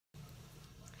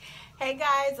Hey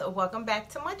guys, welcome back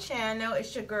to my channel.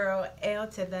 It's your girl L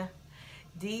to the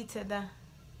D to the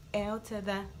L to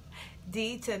the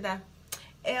D to the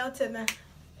L to the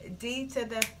D to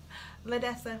the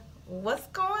Ladessa. What's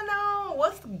going on?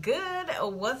 What's good?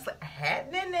 What's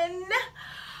happening?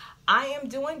 I am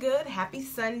doing good. Happy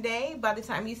Sunday. By the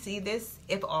time you see this,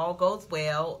 if all goes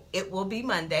well, it will be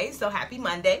Monday. So happy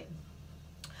Monday.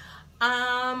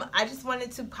 I just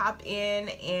wanted to pop in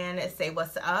and say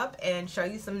what's up and show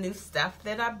you some new stuff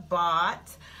that I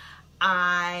bought.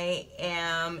 I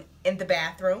am in the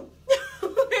bathroom.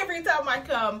 Every time I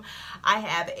come, I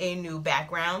have a new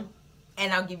background,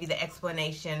 and I'll give you the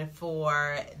explanation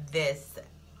for this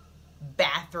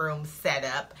bathroom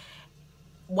setup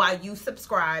while you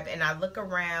subscribe, and I look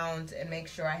around and make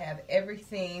sure I have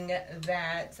everything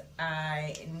that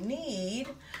I need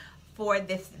for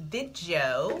this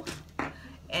video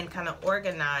and kind of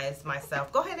organize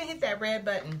myself. Go ahead and hit that red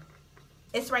button.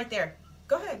 It's right there.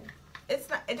 Go ahead.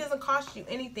 It doesn't cost you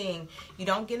anything. You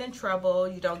don't get in trouble.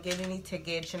 You don't get any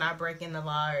tickets. You're not breaking the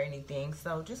law or anything.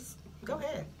 So just go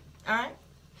ahead. All right?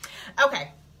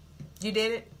 Okay. You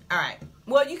did it? All right.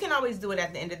 Well, you can always do it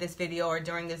at the end of this video or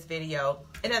during this video.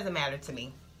 It doesn't matter to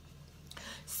me.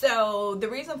 So the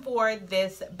reason for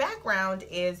this background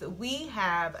is we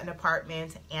have an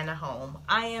apartment and a home.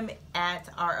 I am at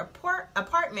our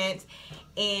apartment,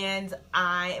 and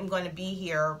I am going to be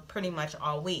here pretty much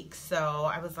all week. So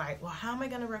I was like, well, how am I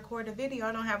going to record a video?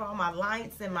 I don't have all my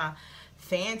lights and my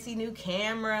fancy new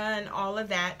camera and all of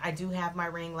that. I do have my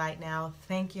ring light now.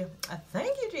 Thank you.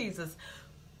 Thank you, Jesus.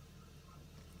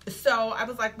 So I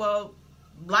was like, well,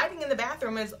 lighting in the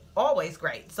bathroom is always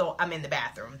great. So I'm in the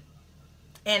bathroom.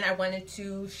 And I wanted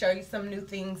to show you some new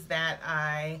things that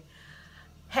I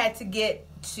had to get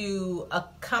to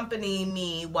accompany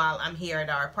me while I'm here at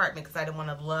our apartment, because I didn't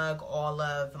want to lug all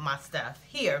of my stuff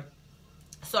here.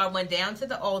 So I went down to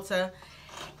the Ulta,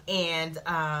 and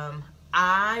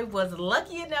I was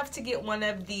lucky enough to get one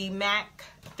of the MAC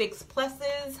Fix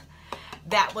Pluses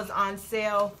that was on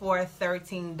sale for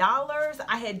 $13.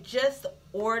 I had just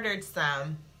ordered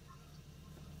some.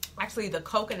 Actually, the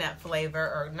coconut flavor,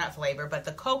 or not flavor, but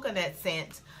the coconut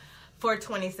scent for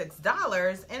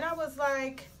 $26. And I was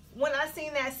like, when I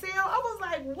seen that sale, I was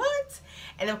like, what?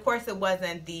 And of course, it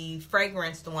wasn't the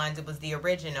fragranced ones. It was the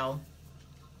original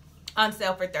on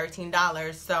sale for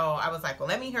 $13. So I was like, well,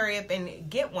 let me hurry up and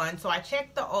get one. So I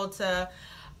checked the Ulta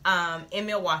in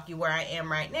Milwaukee, where I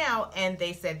am right now, and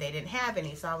they said they didn't have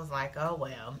any. So I was like, oh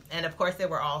well. And of course, they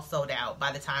were all sold out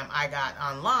by the time I got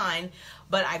online.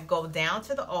 But I go down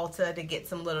to the Ulta to get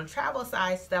some little travel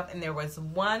size stuff, and there was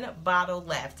one bottle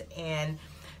left. And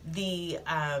the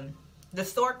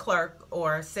store clerk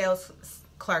or sales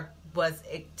clerk was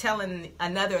telling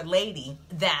another lady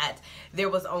that there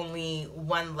was only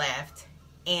one left.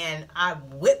 And I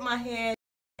whipped my head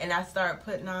and I started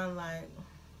putting on like,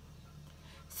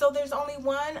 so there's only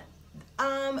one.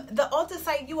 The Ulta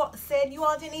site, you all said you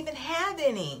all didn't even have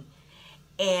any.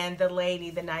 And the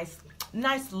lady, the nice,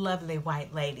 lovely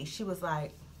white lady, she was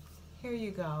like, here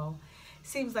you go.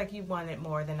 Seems like you want it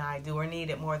more than I do, or need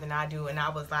it more than I do. And I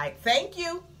was like, thank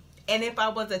you. And if I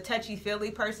was a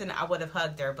touchy-feely person, I would have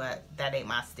hugged her, but that ain't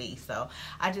my steez. So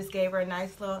I just gave her a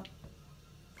nice little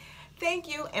thank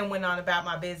you and went on about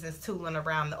my business, tooling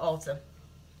around the Ulta.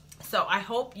 So I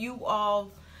hope you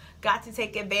all got to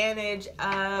take advantage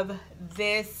of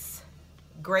this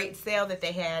great sale that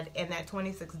they had, and that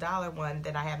 $26 one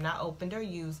that I have not opened or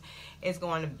used is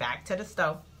going back to the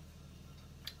stove.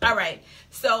 All right,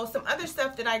 so some other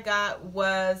stuff that I got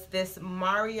was this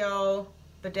Mario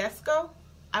Badescu.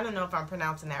 I don't know if I'm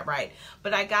pronouncing that right,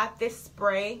 but I got this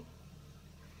spray,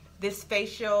 this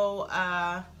facial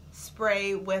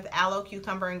spray with aloe,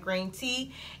 cucumber, and green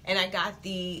tea, and I got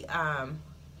the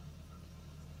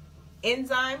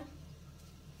enzyme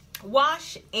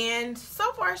wash, and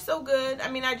so far so good. I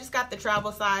mean, I just got the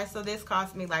travel size, so this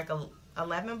cost me like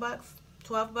 11 bucks,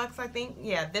 12 bucks, I think.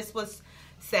 Yeah, this was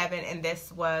 7 and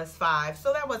this was 5,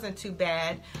 so that wasn't too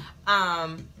bad.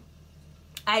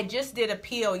 I just did a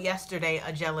peel yesterday,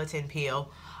 a gelatin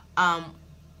peel,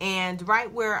 and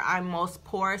right where I'm most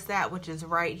porous at, which is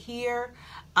right here,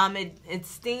 it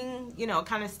stings, you know, it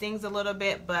kind of stings a little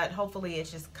bit, but hopefully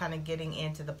it's just kind of getting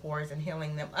into the pores and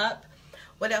healing them up.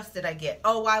 What else did I get?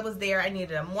 Oh, while I was there, I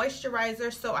needed a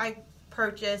moisturizer, so I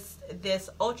purchased this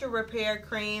Ultra Repair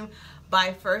Cream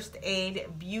by First Aid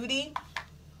Beauty.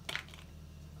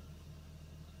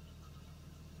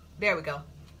 There we go.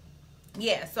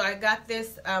 Yeah, so I got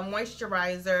this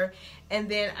moisturizer, and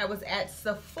then I was at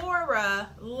Sephora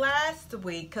last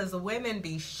week, because the women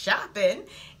be shopping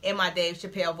in my Dave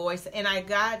Chappelle voice, and I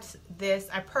got this,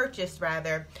 I purchased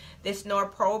rather, this no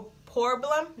problem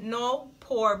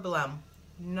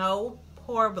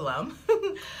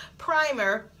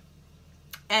primer,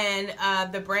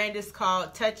 and the brand is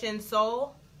called Touch and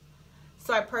Soul.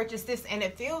 So I purchased this, and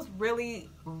it feels really,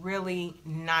 really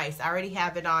nice. I already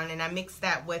have it on, and I mixed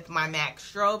that with my MAC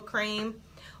strobe cream.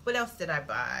 What else did I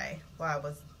buy while I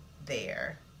was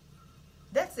there?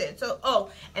 That's it. So, oh,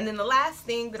 and then the last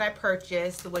thing that I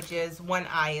purchased, which is One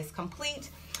Eye is Complete,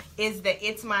 is the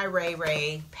It's My Raye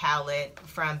Raye palette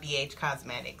from BH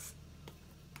Cosmetics.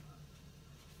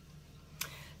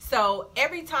 So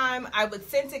every time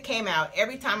since it came out,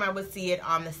 every time I would see it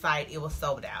on the site, it was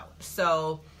sold out.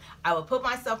 So I would put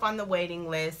myself on the waiting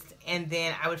list, and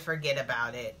then I would forget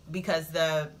about it because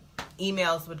the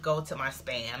emails would go to my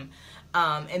spam.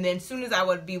 And then as soon as I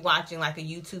would be watching like a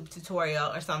YouTube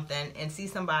tutorial or something and see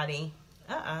somebody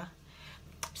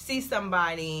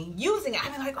using it,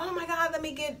 I'd be like, oh my God, let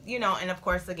me get, and of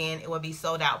course, again, it would be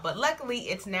sold out. But luckily,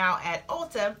 it's now at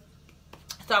Ulta,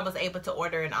 so I was able to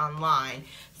order it online.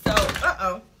 So,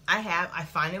 I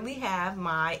finally have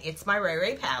my It's My Raye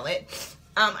Raye palette.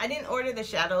 I didn't order the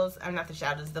shadows, not the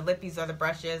shadows, the lippies or the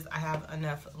brushes. I have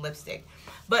enough lipstick.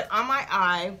 But on my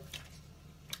eye,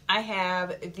 I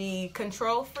have the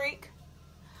Control Freak,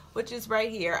 which is right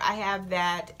here. I have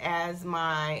that as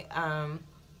my,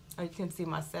 you can see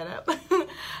my setup.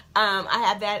 I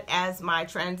have that as my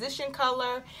transition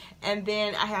color. And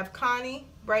then I have Connie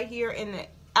right here in the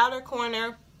outer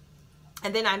corner.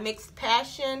 And then I mixed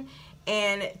Passion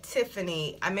and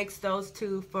Tiffany. I mixed those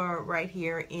two for right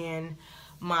here in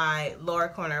my lower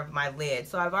corner of my lid.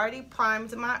 So I've already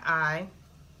primed my eye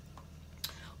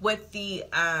with the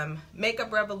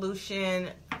Makeup Revolution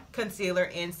Concealer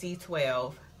in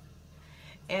C12.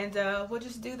 And we'll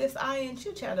just do this eye and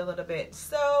Chit-Chat a little bit.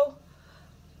 So,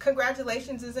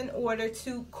 congratulations is in order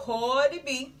to Cardi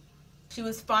B. She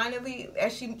was finally,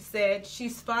 as she said,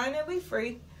 she's finally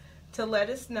free to let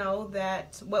us know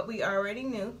that what we already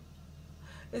knew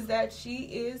is that she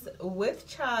is with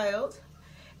child.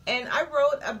 And I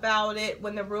wrote about it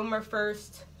when the rumor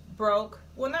first broke.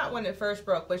 Well, not when it first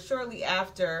broke, but shortly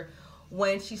after,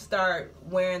 when she started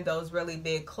wearing those really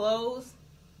big clothes.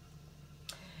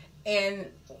 And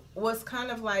was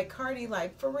kind of like, Cardi,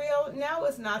 like, for real, now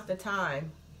is not the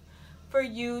time for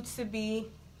you to be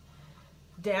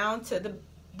down to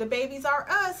the babies are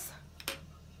us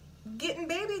getting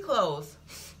baby clothes.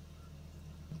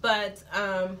 But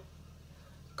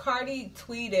Cardi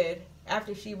tweeted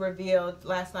after she revealed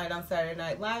last night on Saturday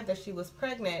Night Live that she was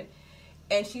pregnant,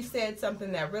 and she said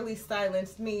something that really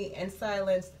silenced me and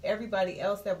silenced everybody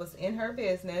else that was in her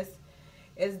business,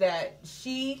 is that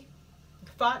she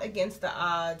fought against the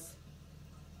odds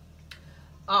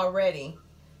already.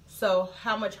 So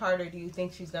how much harder do you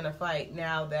think she's going to fight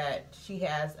now that she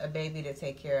has a baby to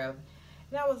take care of?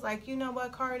 And I was like, you know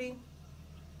what, Cardi?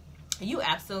 You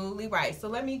absolutely right. So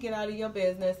let me get out of your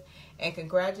business and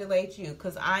congratulate you,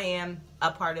 because I am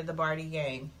a part of the Barty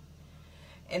gang.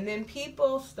 And then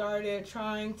people started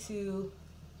trying to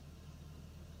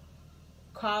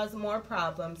cause more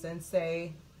problems and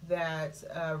say that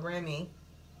Remy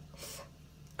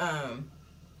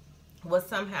was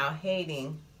somehow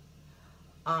hating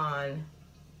on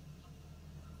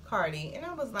Cardi. And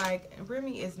I was like,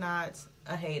 Remy is not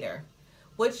a hater.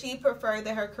 Would she prefer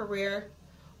that her career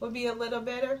would be a little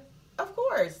better? Of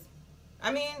course.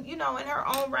 I mean, in her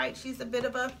own right, she's a bit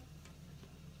of a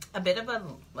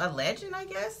legend, I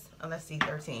guess. Oh, let's see,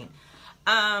 13.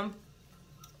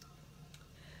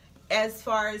 As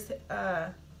far as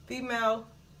female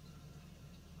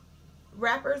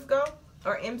rappers go,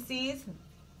 or MCs,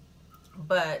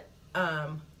 but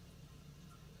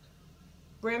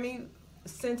Remy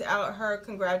sent out her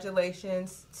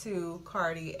congratulations to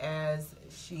Cardi, as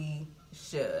she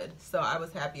should. So I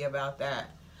was happy about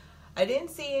that. I didn't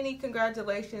see any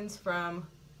congratulations from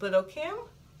Little Kim.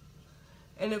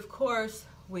 And of course,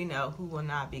 we know who will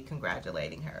not be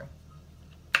congratulating her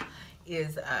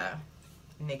is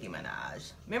Nicki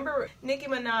Minaj. Remember, Nicki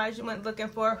Minaj went looking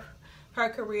for her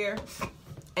career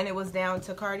and it was down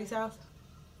to Cardi's house?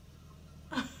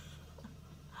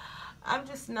 I'm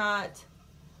just not...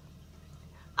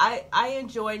 I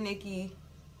enjoy Nicki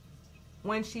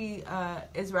when she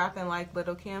is rapping like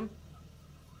Little Kim.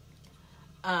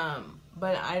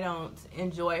 But I don't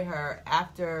enjoy her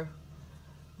after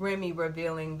Remy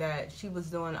revealing that she was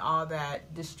doing all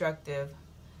that destructive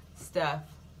stuff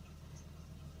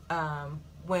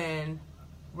when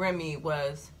Remy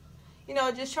was,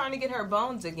 just trying to get her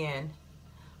bones again.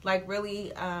 Like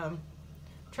really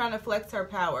trying to flex her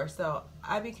power. So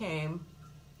I became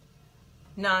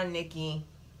non-Nicki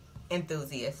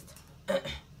enthusiast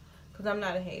because I'm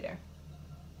not a hater.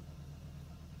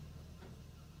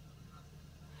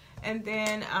 And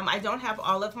then I don't have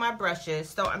all of my brushes,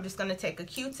 so I'm just going to take a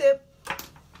Q-tip,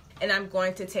 and I'm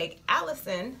going to take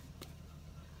Allison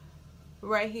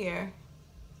right here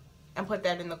and put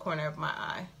that in the corner of my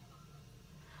eye.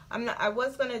 I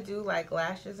was going to do like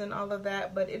lashes and all of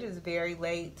that, but it is very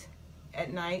late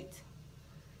at night.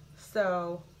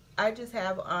 So I just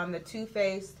have on the Too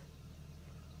Faced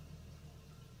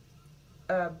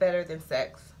Better Than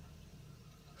Sex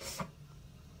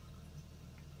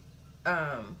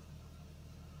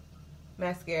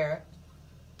mascara.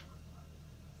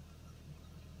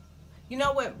 You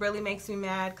know what really makes me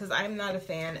mad? Because I'm not a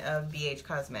fan of BH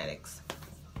Cosmetics.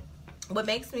 What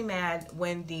makes me mad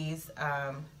when these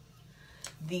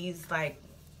like,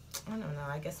 I don't know,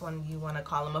 I guess when you want to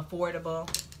call them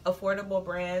affordable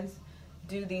brands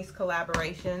do these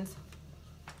collaborations,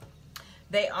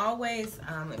 they always,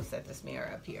 let me set this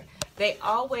mirror up here. They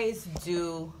always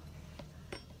do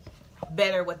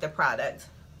better with the product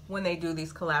when they do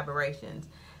these collaborations.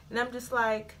 And I'm just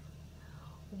like,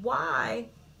 why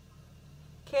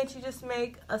can't you just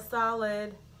make a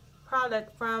solid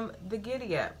product from the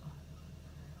giddy up?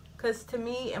 Because to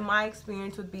me, in my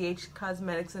experience with BH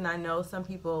Cosmetics, and I know some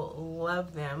people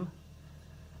love them,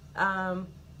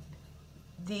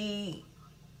 the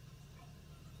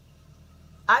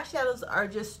eyeshadows are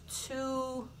just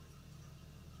too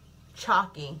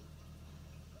chalky.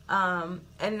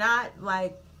 And not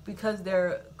like because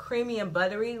they're creamy and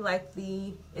buttery like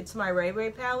it's my Raye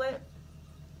Raye palette.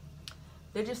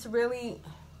 They're just really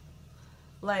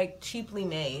like cheaply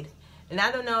made. And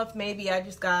I don't know if maybe I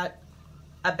just got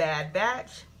a bad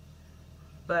batch,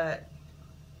 but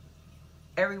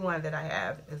every one that I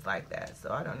have is like that.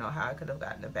 So I don't know how I could have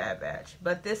gotten a bad batch.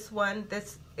 But this one,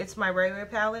 it's my Raye Raye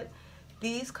palette.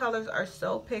 These colors are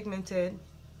so pigmented,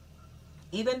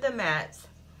 even the mattes,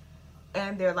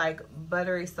 and they're like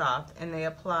buttery soft, and they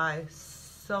apply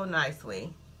so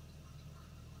nicely.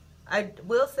 I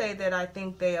will say that I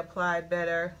think they apply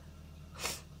better,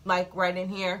 like right in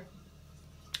here.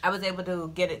 I was able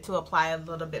to get it to apply a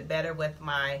little bit better with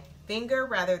my finger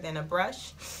rather than a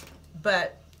brush,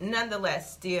 but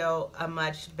nonetheless still a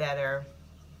much better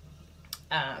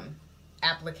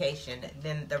application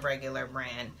than the regular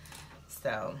brand.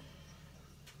 So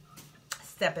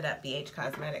step it up, BH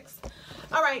Cosmetics.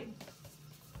 All right,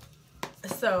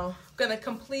 so I'm gonna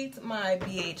complete my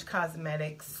BH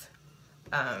Cosmetics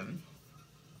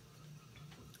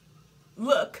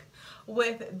look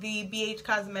with the BH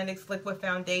Cosmetics Liquid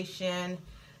Foundation,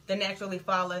 the Naturally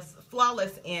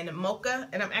Flawless in Mocha,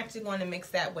 and I'm actually going to mix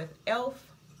that with e.l.f.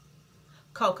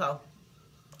 Cocoa.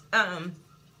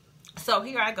 So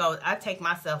here I go. I take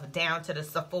myself down to the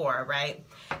Sephora, right?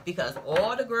 Because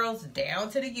all the girls down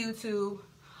to the YouTube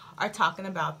are talking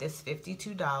about this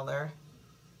 $52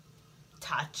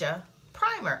 Tatcha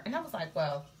primer. And I was like,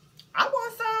 well, I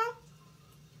want some.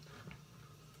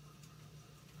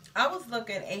 I was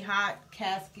looking a hot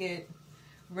casket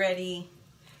ready,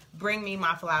 bring me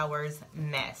my flowers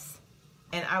mess.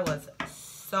 And I was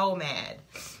so mad.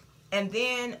 And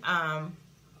then,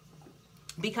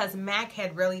 because MAC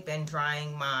had really been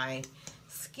drying my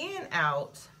skin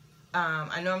out,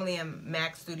 I normally am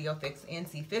MAC Studio Fix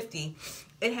NC50.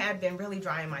 It had been really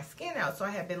drying my skin out, so I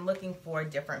had been looking for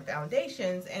different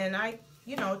foundations, and I,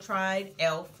 tried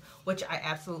e.l.f., which I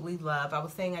absolutely love. I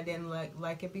was saying I didn't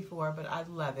like it before, but I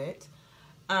love it,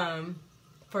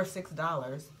 for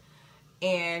 $6.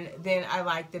 And then I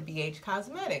like the BH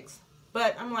Cosmetics.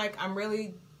 But I'm like, I'm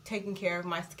really taking care of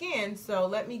my skin, so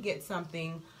let me get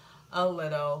something a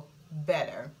little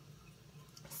better.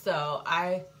 So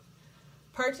I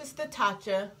purchased the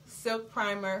Tatcha Silk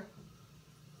Primer,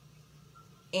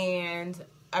 and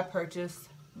I purchased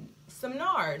some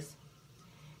NARS.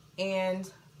 And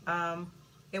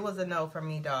it was a no for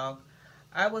me, dog.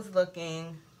 I was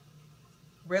looking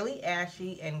really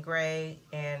ashy and gray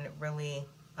and really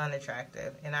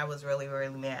unattractive, and I was really,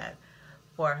 really mad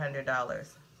for $100.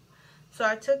 So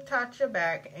I took Tatcha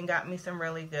back and got me some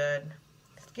really good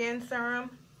skin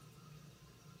serum,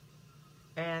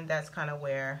 and that's kind of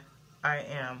where I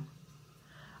am.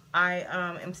 I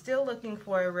am still looking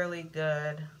for a really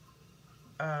good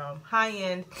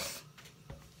high-end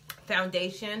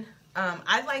foundation.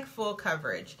 I like full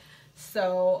coverage,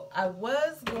 so I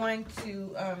was going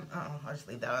to I'll just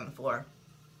leave that on the floor.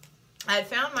 I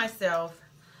found myself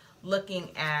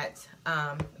looking at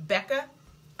Becca,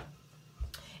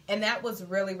 and that was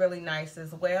really, really nice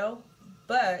as well,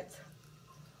 but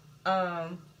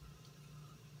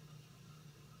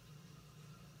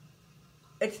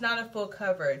it's not a full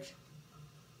coverage.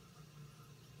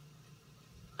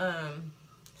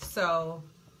 So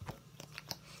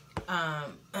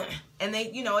And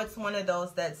they, you know, it's one of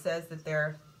those that says that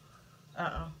they're,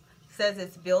 says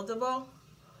it's buildable,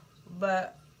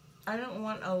 but I don't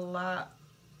want a lot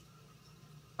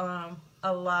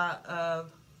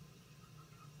of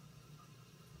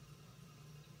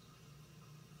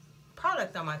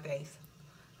product on my face,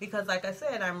 because like I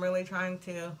said, I'm really trying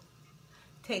to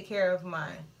take care of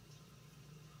my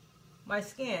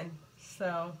skin.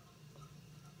 So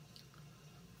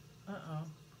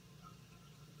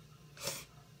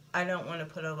I don't want to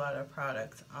put a lot of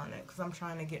product on it because I'm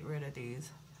trying to get rid of these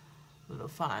little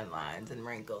fine lines and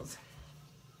wrinkles.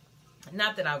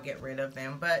 Not that I'll get rid of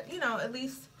them, but you know, at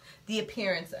least the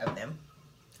appearance of them.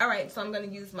 Alright, so I'm going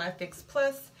to use my Fix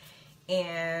Plus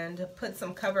and put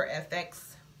some Cover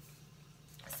FX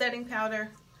setting powder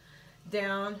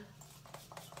down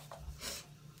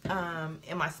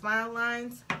in my smile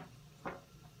lines.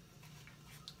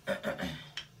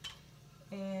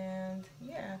 And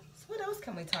yeah, so what else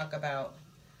can we talk about?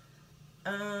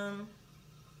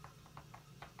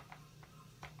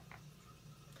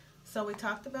 So we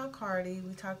talked about Cardi,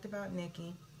 we talked about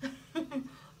Nicki,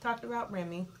 talked about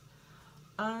Remy.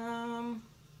 I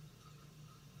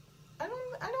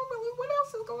don't really, what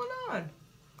else is going on?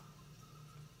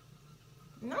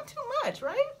 Not too much,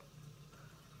 right?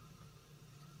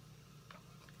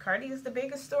 Cardi is the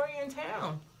biggest story in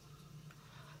town.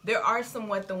 There are some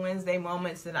What the Wednesday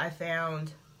moments that I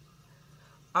found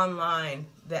online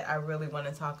that I really want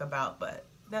to talk about, but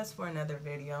that's for another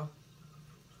video.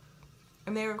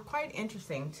 And they were quite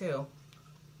interesting too.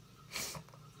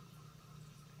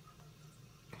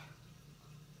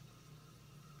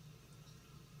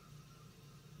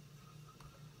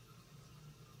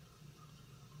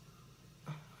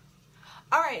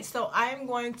 Alright, so I'm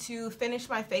going to finish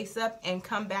my face up and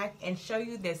come back and show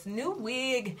you this new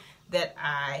wig that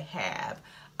I have.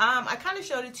 I kind of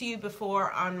showed it to you before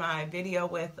on my video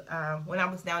with when I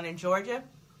was down in Georgia,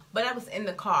 but I was in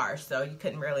the car, so you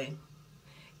couldn't really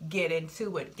get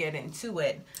into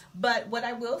it. But what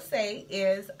I will say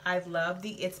is I love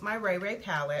the It's My Raye Raye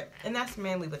palette, and that's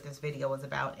mainly what this video was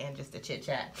about, and just a chit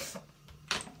chat.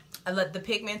 I love the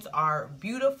pigments are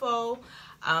beautiful.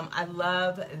 I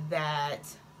love that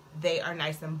they are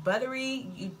nice and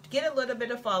buttery. You get a little bit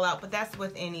of fallout, but that's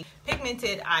with any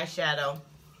pigmented eyeshadow.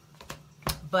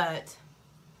 But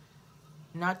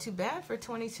not too bad for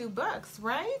 22 bucks,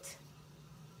 right?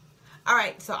 All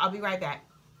right, so I'll be right back.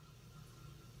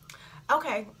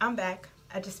 Okay, I'm back.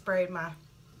 I just sprayed my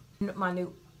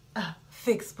new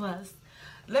Fix Plus.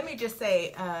 Let me just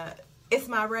say, It's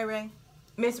My Raye Raye.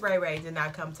 Miss Raye Raye did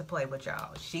not come to play with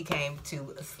y'all. She came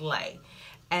to slay.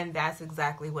 And that's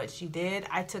exactly what she did.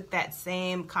 I took that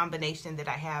same combination that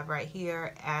I have right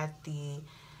here at the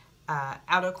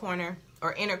outer corner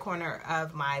or inner corner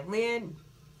of my lid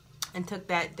and took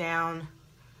that down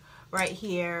right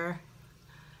here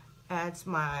as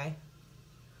my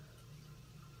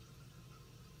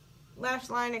lash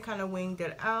line and kind of winged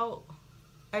it out.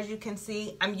 As you can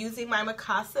see, I'm using my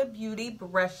Mikasa Beauty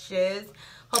brushes.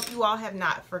 Hope you all have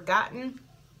not forgotten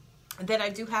that I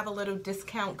do have a little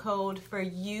discount code for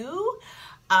you.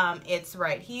 It's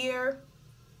right here,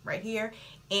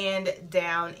 and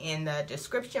down in the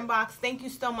description box. Thank you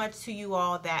so much to you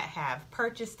all that have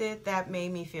purchased it. That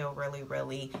made me feel really,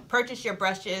 really. Purchase your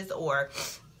brushes or,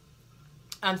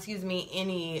 excuse me,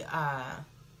 any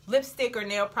lipstick or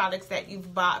nail products that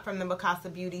you've bought from the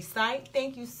Mikasa Beauty site.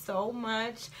 Thank you so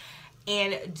much.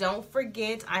 And don't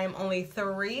forget, I am only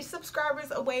 3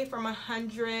 subscribers away from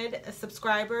 100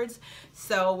 subscribers.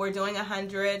 So we're doing a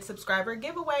 100 subscriber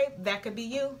giveaway. That could be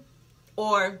you.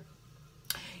 Or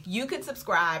you could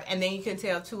subscribe and then you can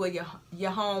tell 2 of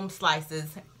your home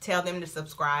slices, tell them to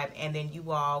subscribe, and then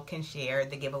you all can share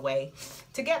the giveaway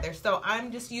together. So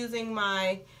I'm just using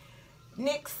my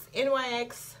NYX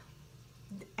NYX.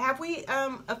 Have we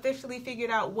officially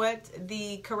figured out what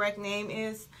the correct name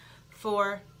is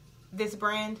for this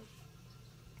brand?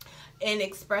 In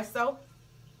espresso,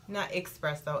 not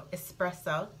espresso,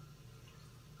 espresso.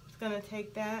 Just gonna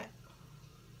take that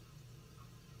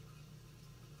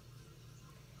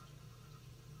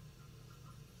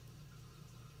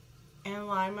and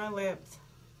line my lips.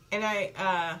 And I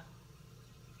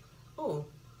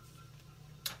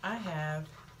have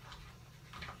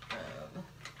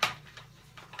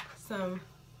some.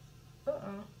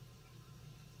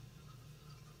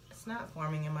 It's not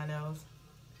forming in my nose.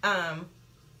 I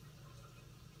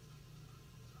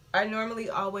normally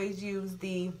always use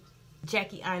the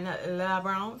Jackie Aina La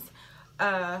Bronze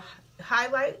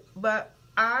highlight, but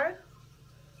I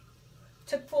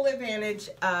took full advantage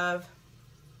of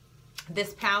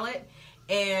this palette,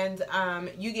 and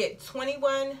you get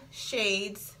 21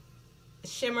 shades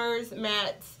shimmers,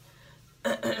 mattes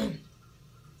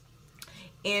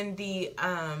in the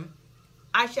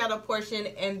eyeshadow portion,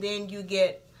 and then you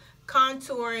get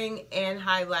contouring and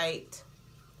highlight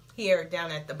here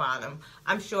down at the bottom.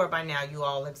 I'm sure by now you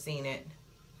all have seen it,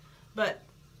 but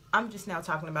I'm just now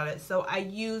talking about it. So I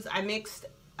mixed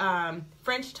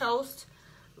French Toast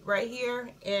right here,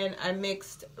 and I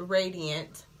mixed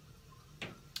Radiant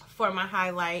for my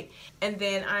highlight, and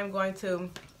then I'm going to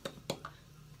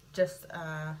just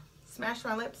smash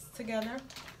my lips together.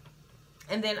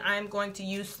 And then I'm going to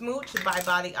use Smooch by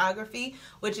Bodyography,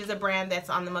 which is a brand that's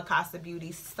on the Mikasa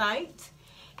Beauty site.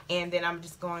 And then I'm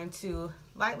just going to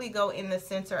lightly go in the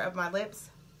center of my lips.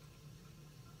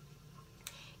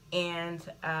 And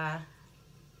then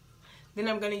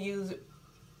I'm going to use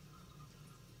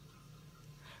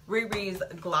Riri's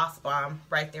Gloss Bomb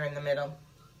right there in the middle.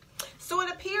 So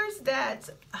it appears that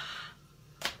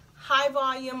high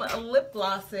volume lip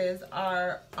glosses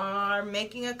are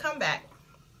making a comeback.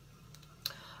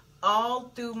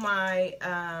 All through my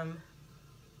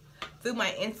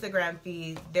Instagram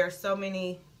feed, there's so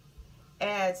many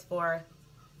ads for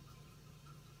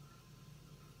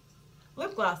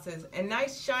lip glosses, and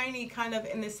nice shiny, kind of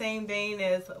in the same vein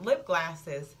as lip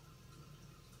glosses,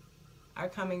 are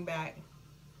coming back.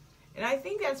 And I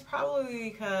think that's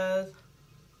probably because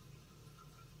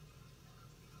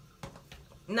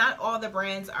not all the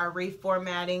brands are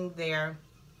reformatting their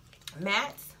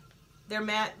mattes, their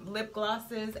matte lip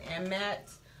glosses and matte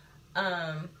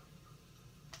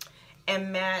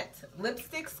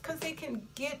lipsticks, because they can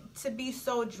get to be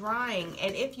so drying.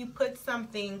 And if you put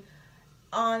something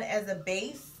on as a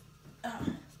base,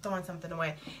 throwing something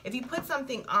away. If you put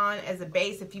something on as a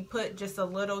base, if you put just a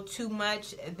little too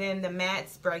much, then the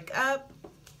mattes break up.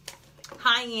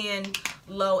 High-end,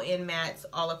 low-end mattes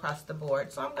all across the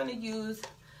board. So I'm going to use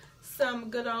some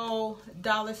good old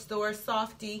dollar store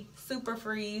Softy Super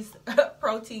Freeze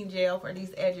protein gel for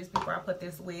these edges before I put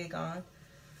this wig on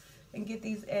and get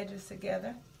these edges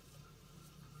together.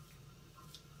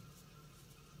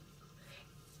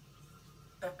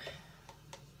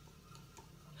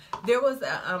 There was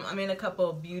I'm in a couple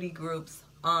of beauty groups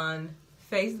on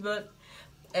Facebook,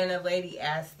 and a lady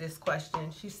asked this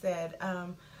question. She said,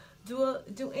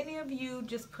 do any of you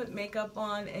just put makeup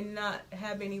on and not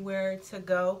have anywhere to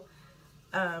go?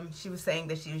 She was saying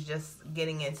that she was just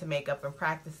getting into makeup and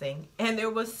practicing, and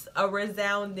there was a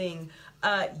resounding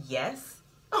yes.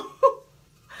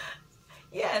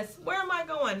 Yes, where am I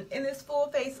going in this full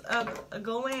face of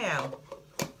glam?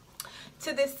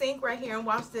 To this sink right here and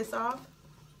wash this off.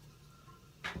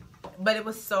 But it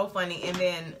was so funny, and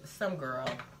then some girl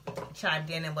chimed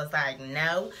in and was like,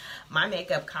 no, my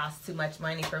makeup costs too much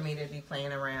money for me to be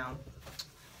playing around.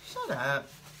 Shut up.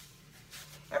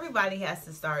 Everybody has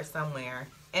to start somewhere.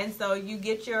 And so you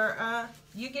get your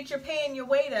paying your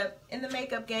weight up in the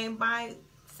makeup game by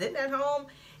sitting at home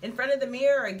in front of the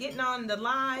mirror or getting on the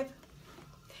live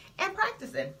and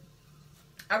practicing.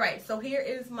 All right, so here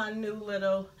is my new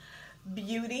little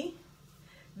beauty.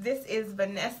 This is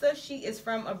Vanessa. She is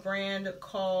from a brand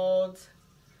called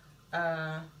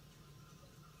By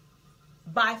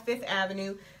Fifth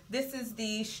Avenue. This is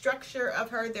the structure of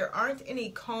her. There aren't any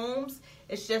combs.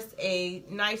 It's just a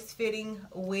nice fitting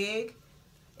wig.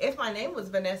 If my name was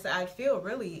Vanessa, I'd feel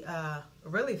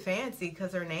really fancy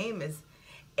because her name is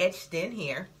etched in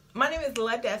here. My name is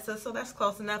Ladessa, so that's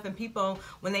close enough. And people,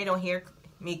 when they don't hear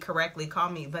me correctly, call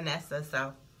me Vanessa.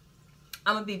 So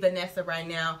I'm going to be Vanessa right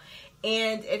now.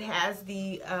 And it has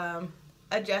the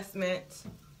adjustment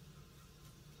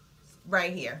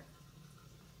right here.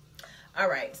 All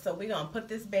right, so we're going to put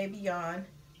this baby on.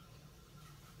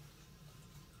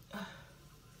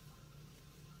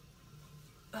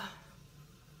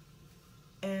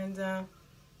 And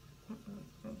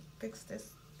fix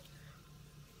this.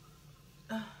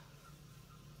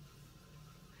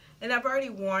 And I've already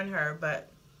worn her, but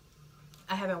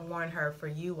I haven't worn her for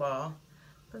you all.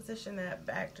 Position that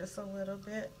back just a little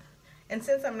bit. And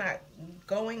since I'm not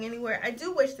going anywhere, I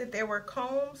do wish that there were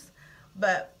combs,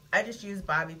 but I just use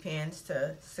bobby pins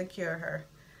to secure her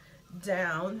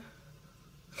down.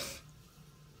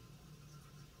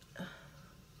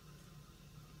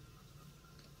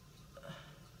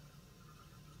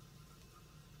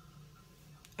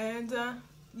 And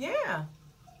yeah,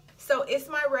 so it's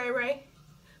my Raye Raye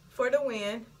for the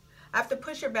win. I have to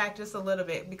push her back just a little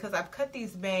bit because I've cut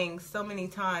these bangs so many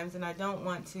times and I don't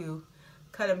want to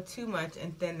cut them too much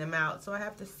and thin them out. So I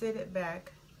have to sit it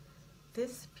back.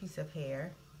 This piece of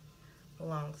hair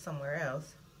belongs somewhere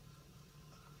else.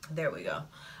 There we go.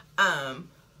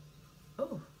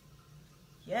 Oh,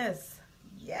 yes,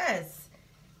 yes.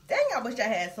 Dang, I wish I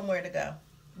had somewhere to go.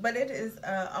 But it is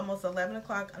almost 11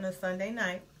 o'clock on a Sunday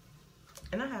night,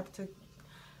 and I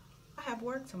have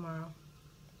work tomorrow.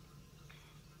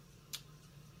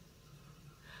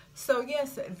 So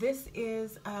yes, this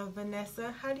is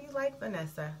Vanessa. How do you like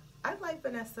Vanessa? I like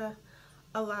Vanessa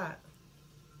a lot.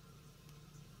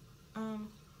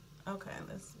 Okay,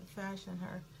 let's fashion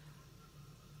her.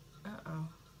 Uh-oh.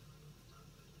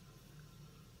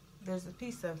 There's a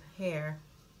piece of hair.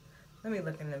 Let me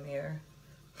look in the mirror.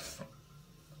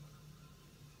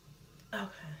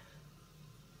 Okay.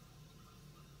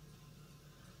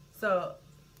 So,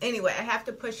 anyway, I have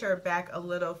to push her back a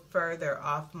little further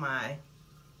off my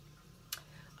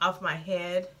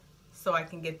head so I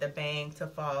can get the bang to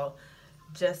fall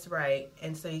just right,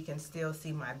 and so you can still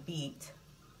see my beat.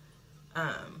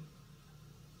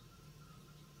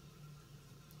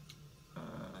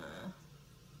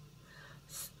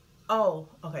 Oh,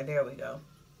 okay, there we go.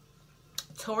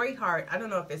 Tori Hart, I don't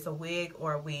know if it's a wig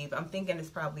or a weave. I'm thinking it's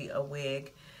probably a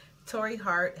wig. Tori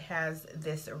Hart has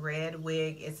this red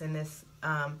wig. It's in this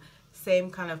same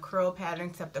kind of curl pattern,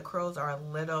 except the curls are a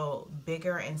little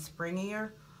bigger and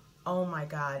springier. Oh my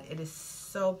God, it is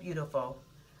so beautiful.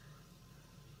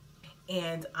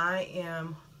 And I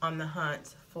am on the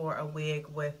hunt for a wig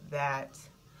with that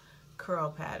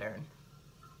curl pattern.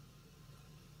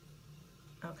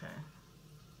 Okay.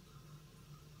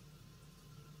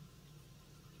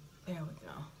 There we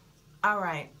go. All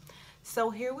right. So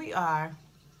here we are.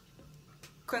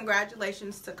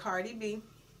 Congratulations to Cardi B.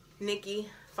 Nikki,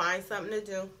 find something to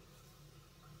do.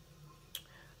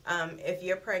 If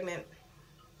you're pregnant,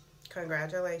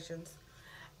 congratulations.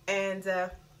 And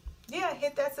yeah,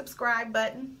 hit that subscribe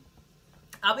button.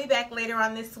 I'll be back later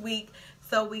on this week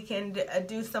so we can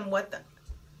do some what the...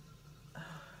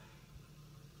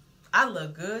 I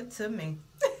look good to me.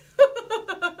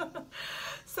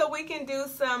 So we can do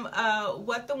some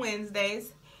What the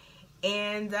Wednesdays.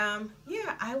 And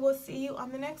yeah, I will see you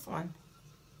on the next one.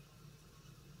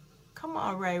 Come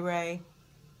on, Raye Raye.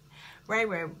 Raye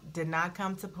Raye did not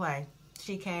come to play.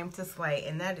 She came to slay,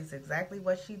 and that is exactly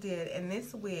what she did. And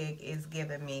this wig is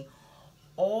giving me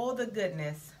all the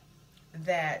goodness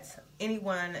that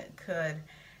anyone could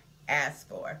ask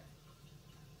for.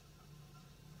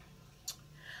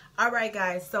 All right,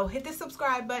 guys, so hit the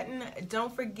subscribe button.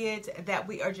 Don't forget that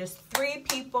we are just 3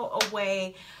 people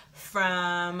away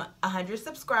from 100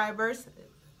 subscribers.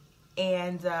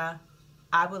 And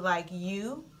I would like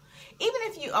you, even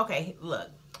if you, okay, look,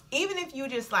 even if you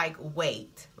just like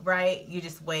wait, right? You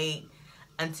just wait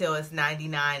until it's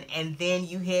 99 and then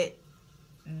you hit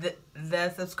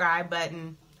the subscribe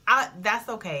button. That's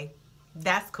okay.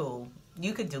 That's cool.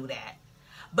 You could do that.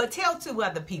 But tell 2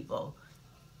 other people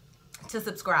to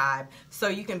subscribe so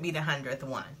you can be the 100th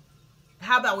one.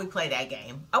 How about we play that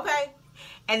game? Okay.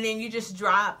 And then you just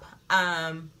drop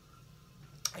your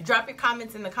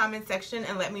comments in the comment section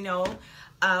and let me know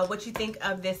what you think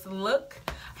of this look.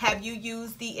 Have you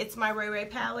used the It's My Raye Raye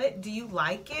palette? Do you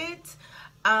like it?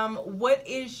 What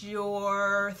is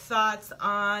your thoughts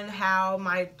on how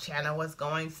my channel is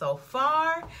going so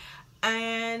far?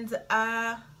 And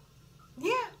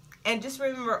yeah. And just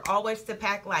remember always to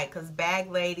pack light, because bag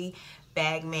lady,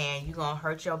 bag man, you're going to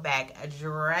hurt your back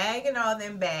dragging all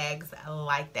them bags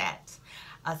like that.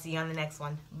 I'll see you on the next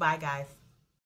one. Bye, guys.